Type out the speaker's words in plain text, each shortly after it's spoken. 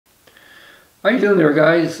How you doing there,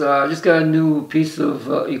 guys? Just got a new piece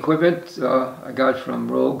of equipment I got from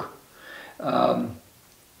Rogue. I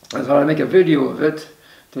thought I'd make a video of it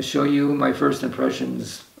to show you my first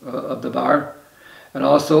impressions of the bar. And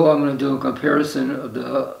also I'm going to do a comparison of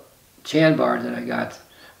the Chan bar that I got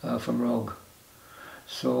from Rogue.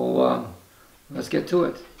 So let's get to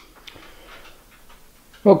it.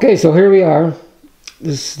 Okay, so here we are.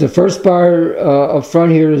 The first bar up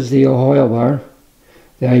front here is the Hoyle bar.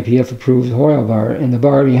 The IPF approved Hoyle bar, and the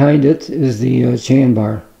bar behind it is the Chan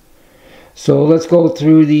bar. So let's go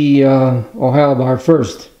through the Ohio bar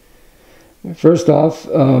first. First off,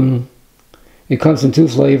 it comes in two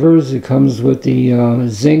flavors. It comes with the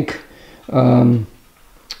zinc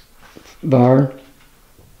bar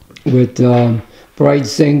with bright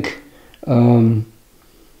zinc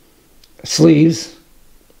sleeves,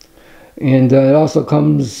 and it also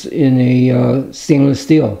comes in a stainless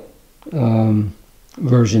steel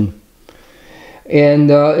version. And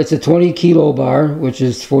it's a 20 kilo bar, which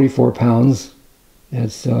is 44 pounds.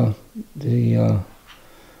 That's the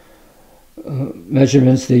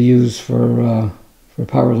measurements they use for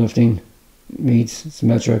powerlifting meets. It's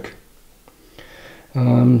metric.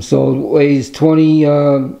 So it weighs 20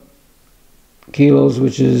 kilos,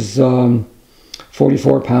 which is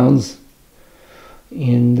 44 pounds.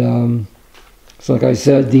 And so like I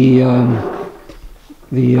said, the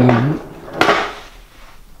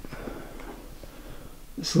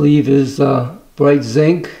sleeve is bright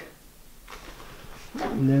zinc,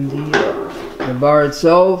 and then the bar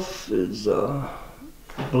itself is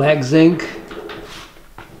black zinc,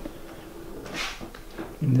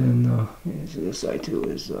 and then this side too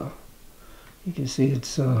is you can see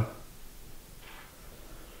it's the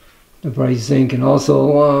bright zinc, and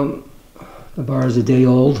also the bar is a day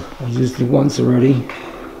old. I used it once already.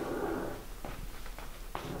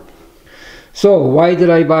 So why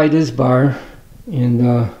did I buy this bar? And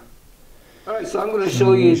alright, so I'm going to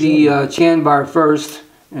show you the Chan bar first,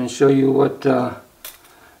 and show you what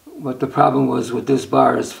the problem was with this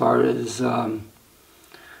bar as far as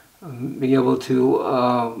being able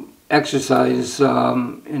to exercise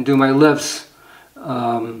and do my lifts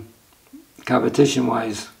competition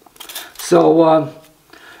wise. So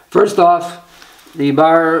first off, the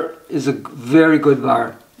bar is a very good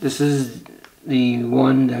bar. This is the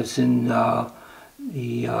one that's in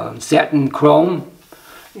the satin chrome,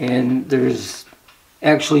 and there's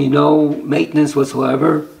actually no maintenance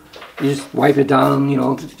whatsoever. You just wipe it down,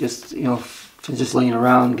 just laying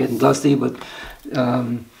around getting dusty, but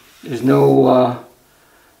there's no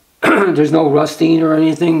there's no rusting or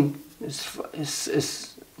anything.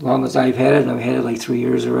 As long as I've had it like 3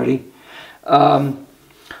 years already.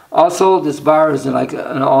 Also, this bar is like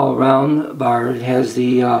an all-around bar. It has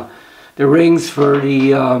the rings for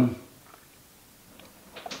the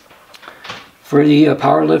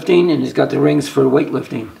powerlifting, and it's got the rings for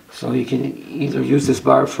weightlifting. So you can either use this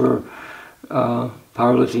bar for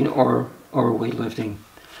powerlifting or weightlifting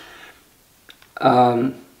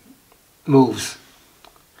moves.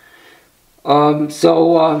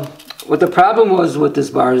 So what the problem was with this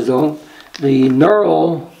bar is, though, the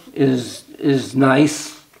knurl is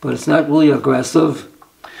nice, but it's not really aggressive.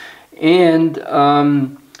 And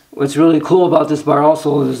what's really cool about this bar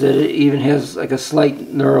also is that it even has like a slight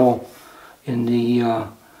knurl in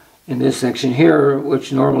this section here,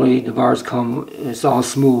 which normally the bars come, it's all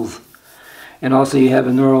smooth. And also you have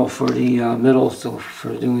a knurl for the middle, so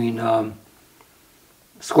for doing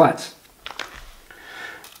squats.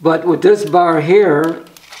 But with this bar here,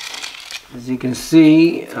 as you can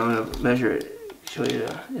see, I'm going to measure it, show you,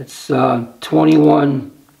 it's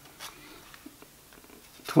 21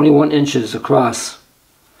 inches across.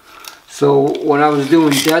 So when I was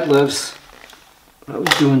doing deadlifts,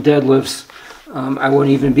 I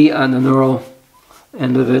wouldn't even be on the knurl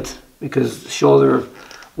end of it, because the shoulder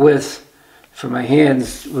width for my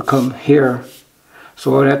hands would come here.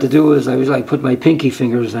 So what I'd have to do is I would like put my pinky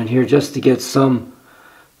fingers on here just to get some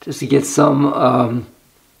of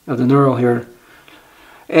the knurl here.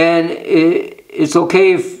 And it's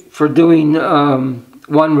okay for doing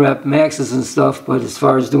 1 rep maxes and stuff, but as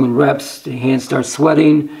far as doing reps, the hands start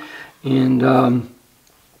sweating, and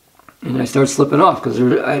I start slipping off because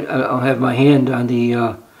I'll have my hand on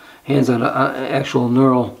the hands on an actual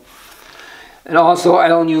knurl. And also, I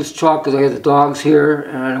don't use chalk because I have the dogs here,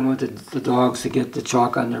 and I don't want the dogs to get the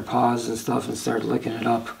chalk on their paws and stuff and start licking it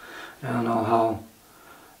up. I don't know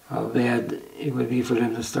how bad it would be for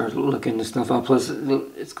them to start licking the stuff up. Plus,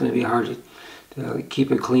 it's going to be hard to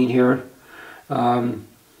keep it clean here.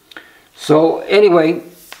 So anyway,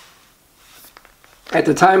 At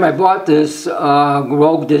the time I bought this,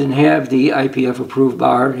 Rogue didn't have the IPF approved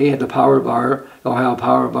bar. He had the Power Bar, Ohio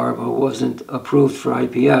Power Bar, but it wasn't approved for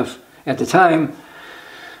IPF at the time.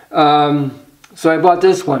 So I bought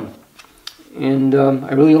this one, and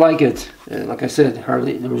I really like it. Like I said,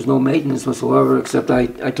 there was no maintenance whatsoever, except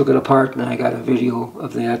I took it apart and I got a video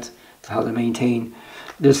of that, how to maintain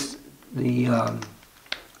this, the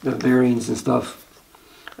bearings and stuff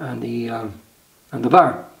on the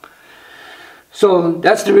bar. So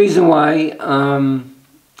that's the reason why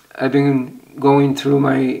I've been going through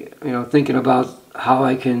my, thinking about how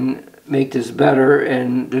I can make this better,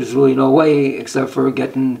 and there's really no way except for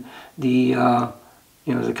getting the,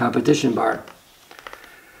 the competition bar.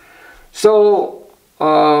 So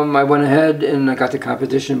I went ahead and I got the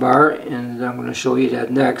competition bar, and I'm going to show you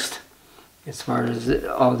that next, as far as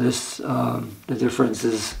all this, the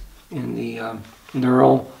differences in the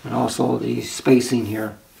knurl and also the spacing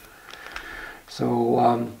here. So,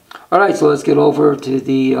 all right, so let's get over to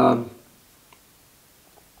the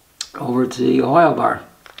Ohio bar.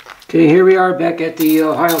 Okay, here we are back at the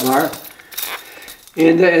Ohio bar,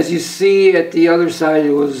 and as you see at the other side,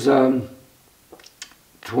 it was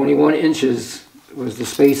 21 inches was the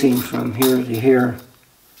spacing from here to here,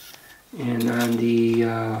 and on the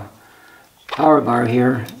power bar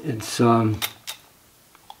here, it's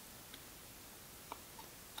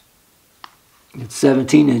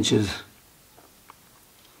 17 inches.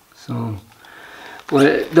 So what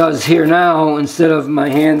it does here now, instead of my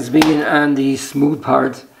hands being on the smooth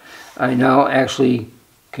part, I now actually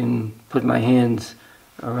can put my hands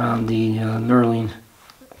around the knurling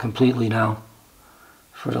completely now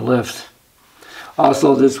for the lift.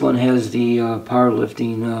 Also, this one has the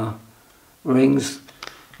powerlifting rings.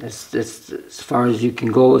 That's as far as you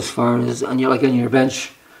can go, as far as on your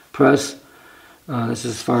bench press. This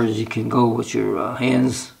is as far as you can go with your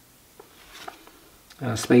hands.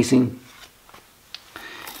 Spacing.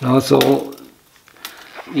 And also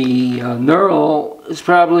the knurl is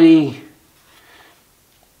probably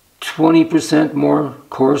 20% more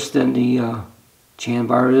coarse than the chan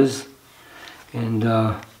bar is, and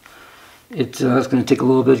it's going to take a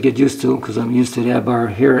little bit to get used to, because I'm used to that bar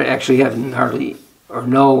here. I actually haven't hardly or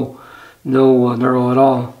no knurl at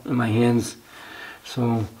all in my hands.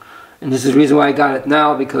 So, and this is the reason why I got it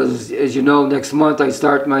now, because as you know, next month I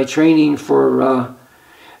start my training for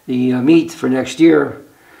the meet for next year.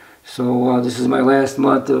 So this is my last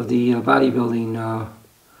month of the bodybuilding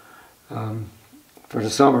for the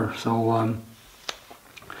summer. So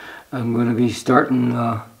I'm going to be starting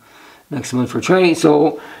next month for training.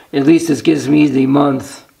 So at least this gives me the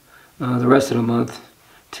month, the rest of the month,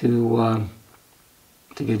 to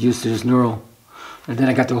get used to this knurl. And then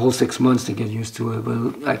I got the whole 6 months to get used to it.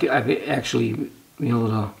 But I've actually been able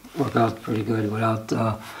to work out pretty good without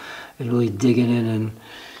really digging in, and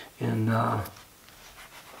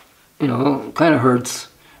it kind of hurts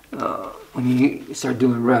when you start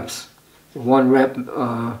doing reps. 1 rep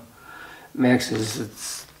max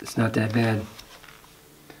it's not that bad.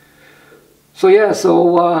 So yeah,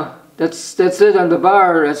 so that's it on the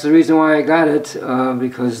bar. That's the reason why I got it,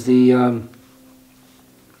 because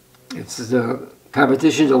it's the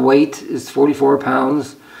competition. The weight is 44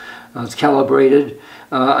 pounds. It's calibrated.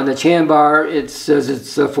 On the chan bar, it says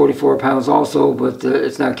it's 44 pounds also, but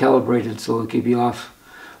it's not calibrated, so it could be off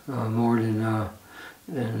more than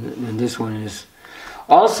this one is.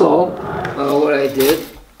 Also, what I did,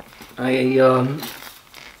 I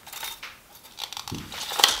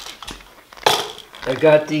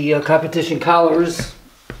got the competition collars,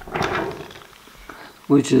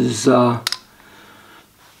 which is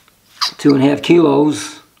 2.5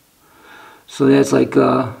 kilos. So that's like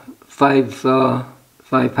 5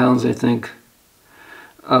 pounds, I think.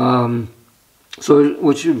 So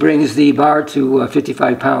which brings the bar to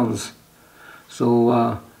 55 pounds.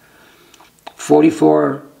 So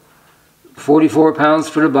 44 pounds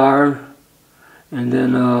for the bar, and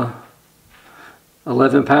then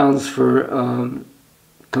 11 pounds for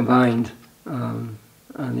combined on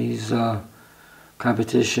these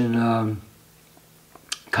competition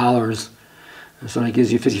collars. So that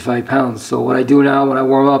gives you 55 pounds. So what I do now when I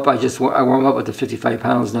warm up, I warm up with the 55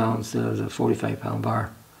 pounds now instead of the 45 pound bar.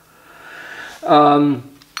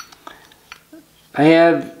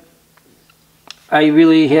 I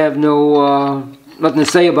really have nothing to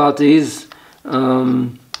say about these.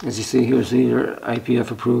 As you see here, they're IPF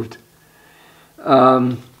approved.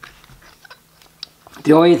 The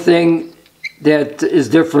only thing that is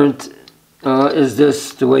different is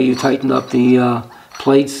this, the way you tighten up the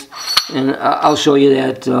plates, and I'll show you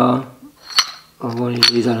that one of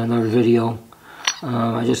these on another video.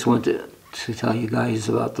 I just wanted to tell you guys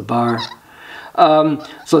about the bar.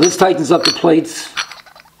 So this tightens up the plates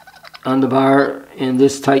on the bar, and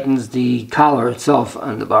this tightens the collar itself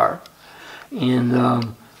on the bar.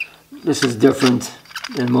 And this is different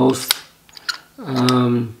than most.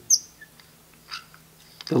 The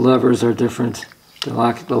levers are different, the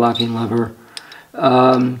locking lever.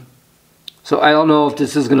 So I don't know if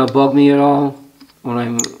this is going to bug me at all when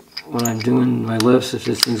I'm doing my lifts, if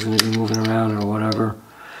this thing's going to be moving around or whatever.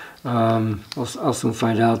 I'll soon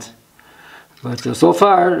find out. But so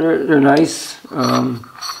far they're nice.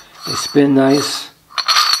 They spin nice,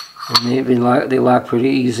 and they lock pretty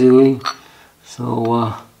easily.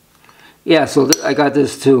 So yeah, so I got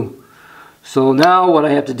this too. So now what I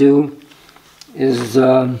have to do is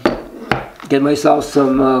get myself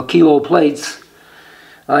some kilo plates.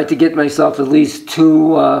 I like to get myself at least two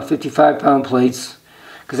 55-pound plates,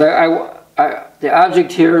 because the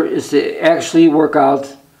object here is to actually work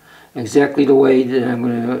out exactly the way that I'm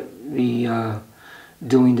going to be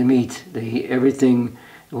doing the meet. Everything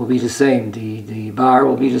will be the same. The bar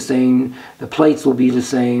will be the same. The plates will be the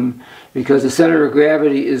same, because the center of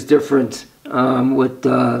gravity is different with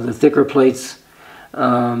the thicker plates.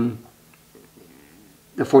 The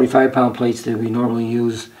 45-pound plates that we normally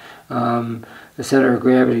use. The center of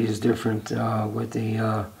gravity is different with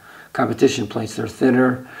the competition plates. They're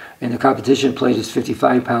thinner, and the competition plate is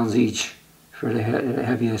 55 pounds each for the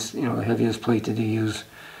heaviest, the heaviest plate that they use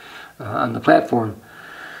on the platform.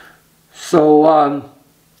 So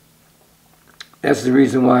that's the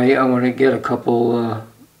reason why I want to get a couple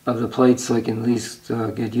of the plates, so I can at least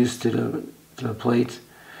get used to the plate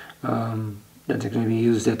that they're going to be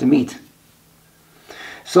used at the meet.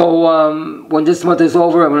 So when this month is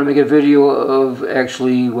over, I'm going to make a video of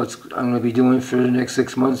actually what I'm going to be doing for the next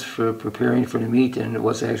 6 months for preparing for the meet, and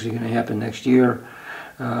what's actually going to happen next year.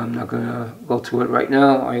 I'm not going to go to it right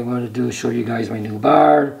now. All I want to do is show you guys my new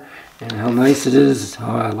bar and how nice it is,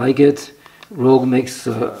 how I like it. Rogue has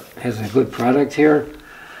a good product here.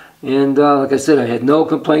 And like I said, I had no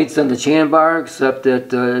complaints on the Chan bar, except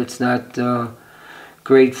that it's not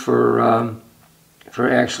great for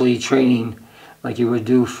actually training like you would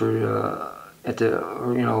do for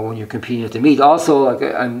when you're competing at the meet. Also, like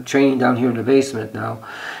I'm training down here in the basement now.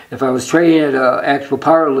 If I was training at an actual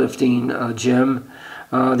powerlifting gym,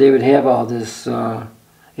 they would have all this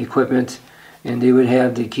equipment, and they would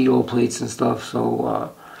have the kilo plates and stuff.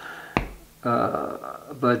 So,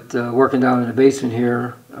 but working down in the basement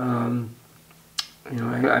here, I'm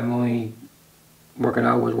only working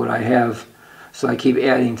out with what I have. So I keep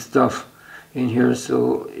adding stuff in here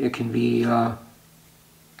so it can be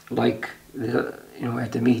like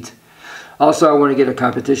at the meet. Also, I want to get a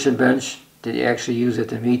competition bench that you actually use at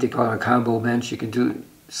the meet. They call it a combo bench. You can do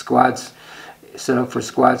squats, set up for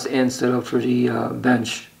squats and set up for the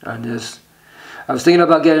bench on this. I was thinking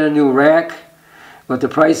about getting a new rack, but the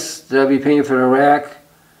price that I'll be paying for the rack,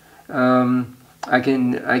 I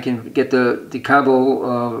can get the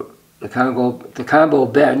combo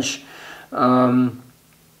bench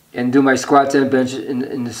and do my squats and bench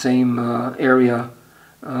in the same area,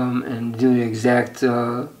 and do the exact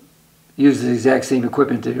use the exact same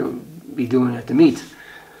equipment that you'll be doing at the meet.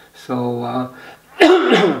 So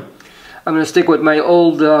I'm going to stick with my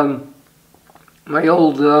old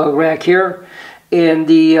rack here, and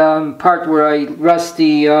the part where I rest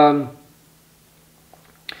the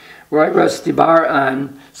bar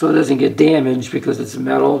on, so it doesn't get damaged because it's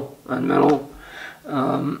metal on metal.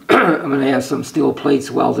 I'm going to have some steel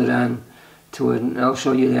plates welded on to it, and I'll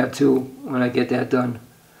show you that too when I get that done.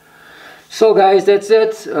 So guys, that's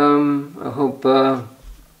it. I hope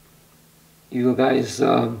you guys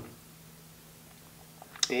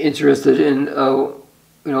interested in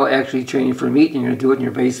actually training for a meet, and you're going to do it in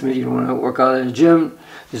your basement. You don't want to work out at a gym.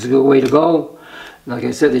 This is a good way to go. Like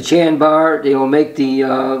I said, the Chan bar, they don't make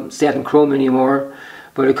the satin chrome anymore,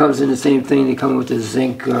 but it comes in the same thing. They come with the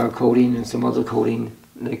zinc coating and some other coating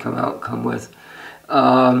they come with.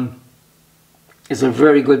 It's a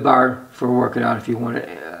very good bar for working out if you want to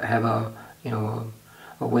have a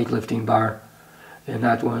weightlifting bar, and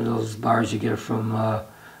not one of those bars you get from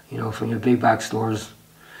from your big box stores.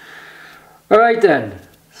 All right then.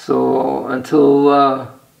 So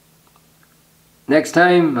until next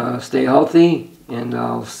time, stay healthy, and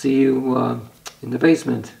I'll see you in the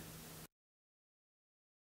basement.